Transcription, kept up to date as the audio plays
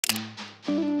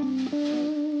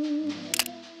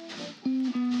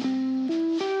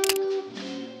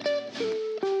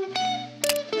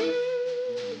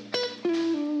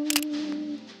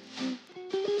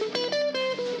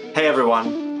Hey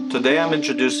everyone, today I'm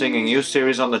introducing a new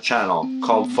series on the channel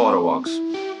called Photowalks.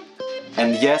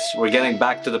 And yes, we're getting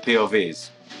back to the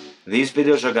POVs. These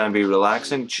videos are going to be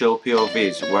relaxing, chill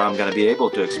POVs where I'm going to be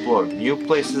able to explore new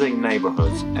places and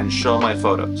neighborhoods and show my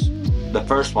photos. The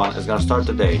first one is going to start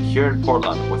today here in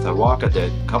Portland with a walk I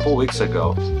did a couple weeks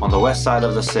ago on the west side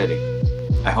of the city.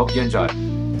 I hope you enjoy.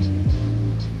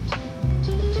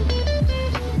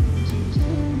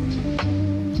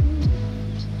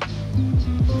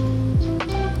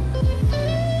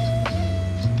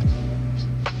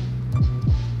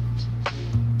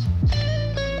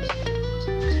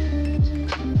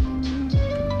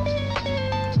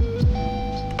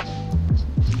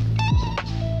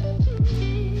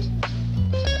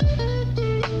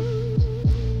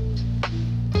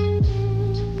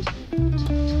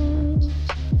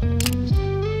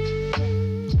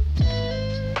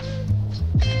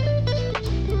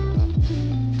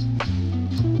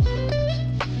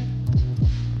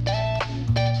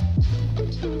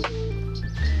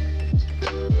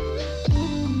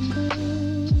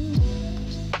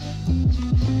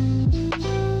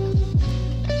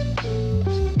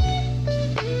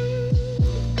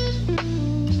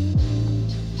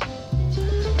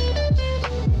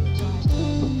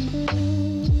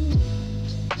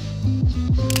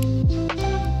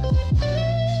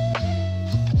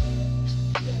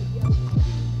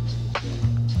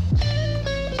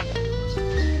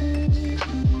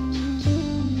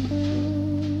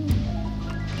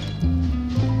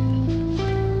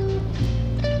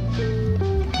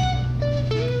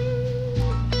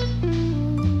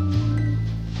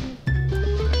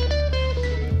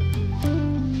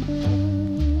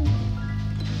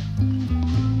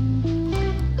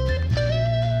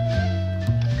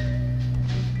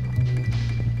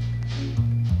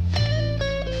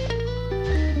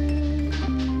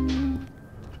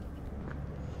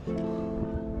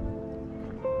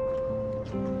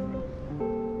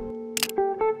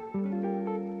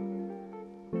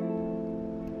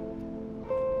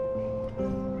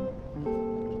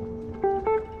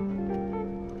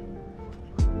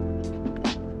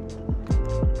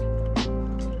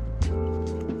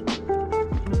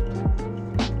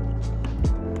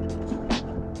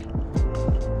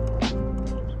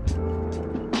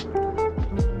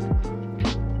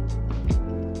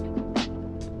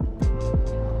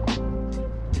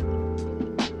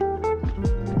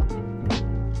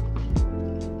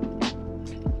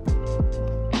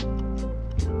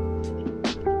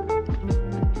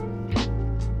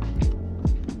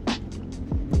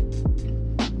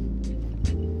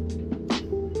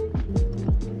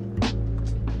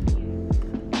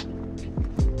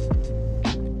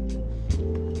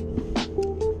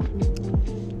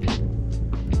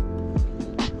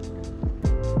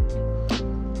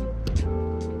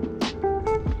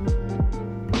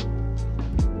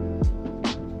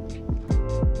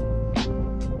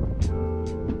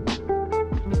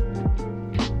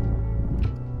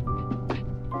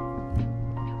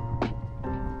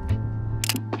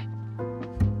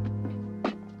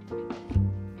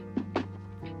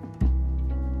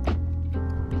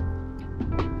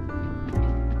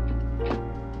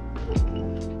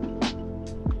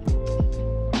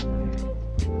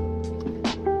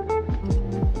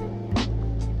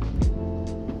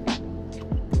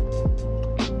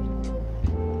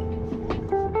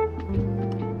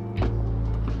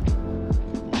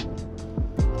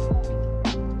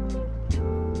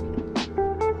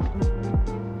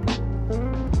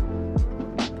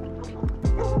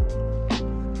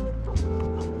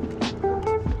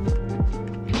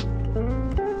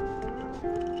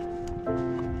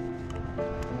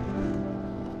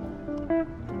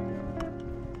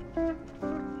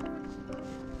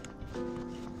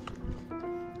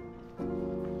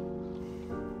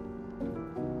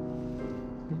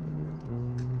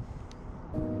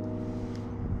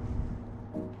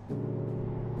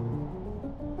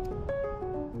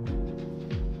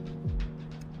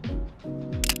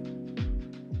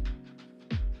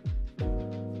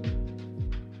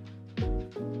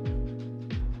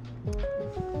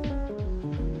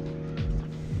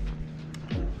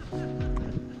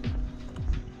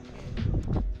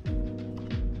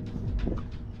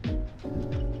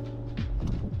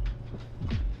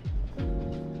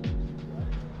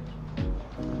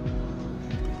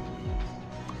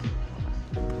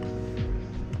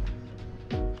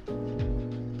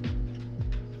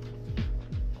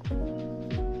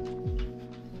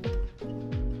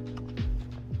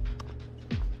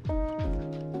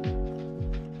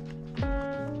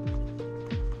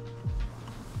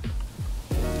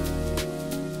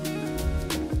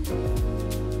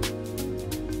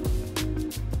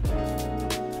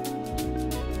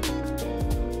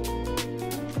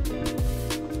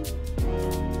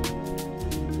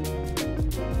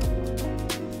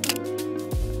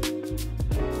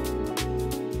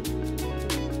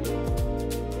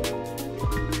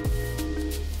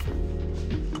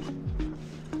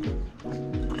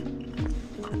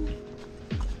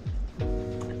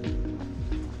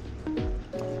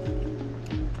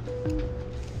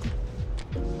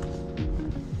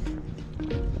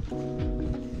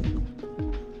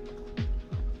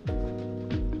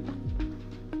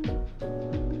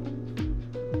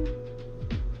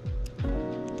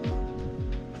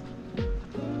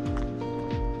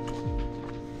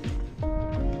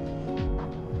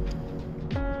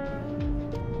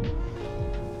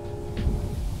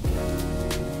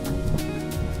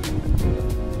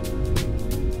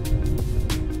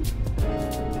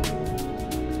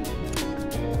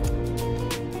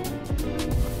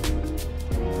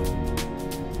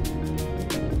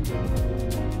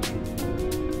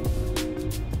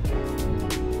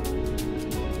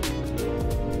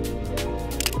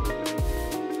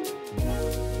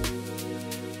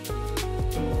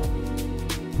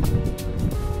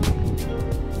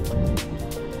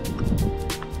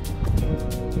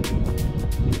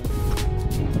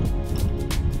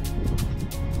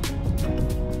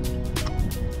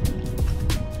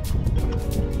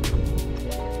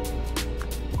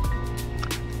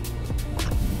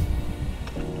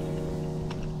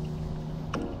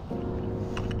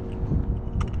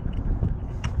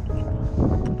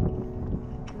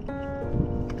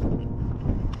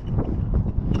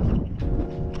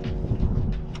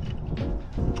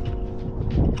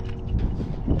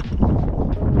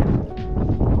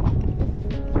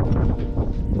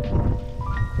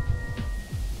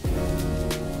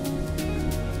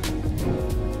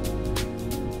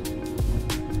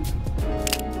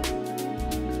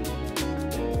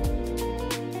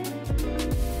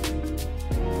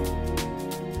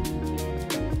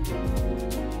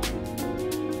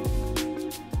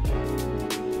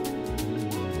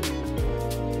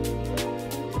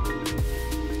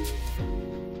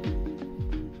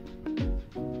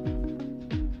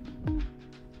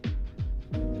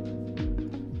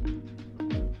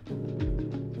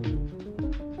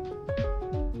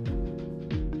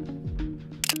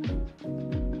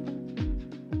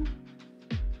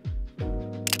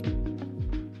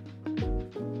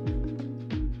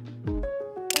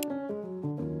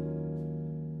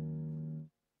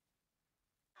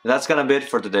 That's gonna be it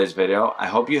for today's video. I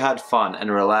hope you had fun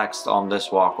and relaxed on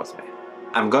this walk with me.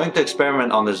 I'm going to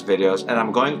experiment on these videos, and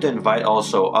I'm going to invite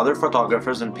also other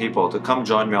photographers and people to come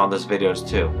join me on these videos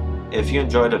too. If you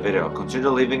enjoyed the video,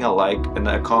 consider leaving a like and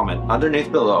a comment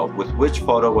underneath below with which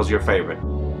photo was your favorite.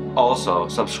 Also,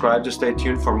 subscribe to stay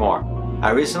tuned for more. I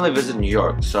recently visited New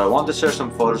York, so I want to share some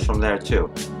photos from there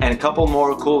too. And a couple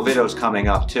more cool videos coming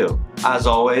up too. As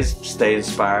always, stay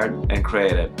inspired and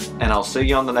creative. And I'll see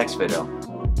you on the next video.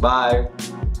 Bye!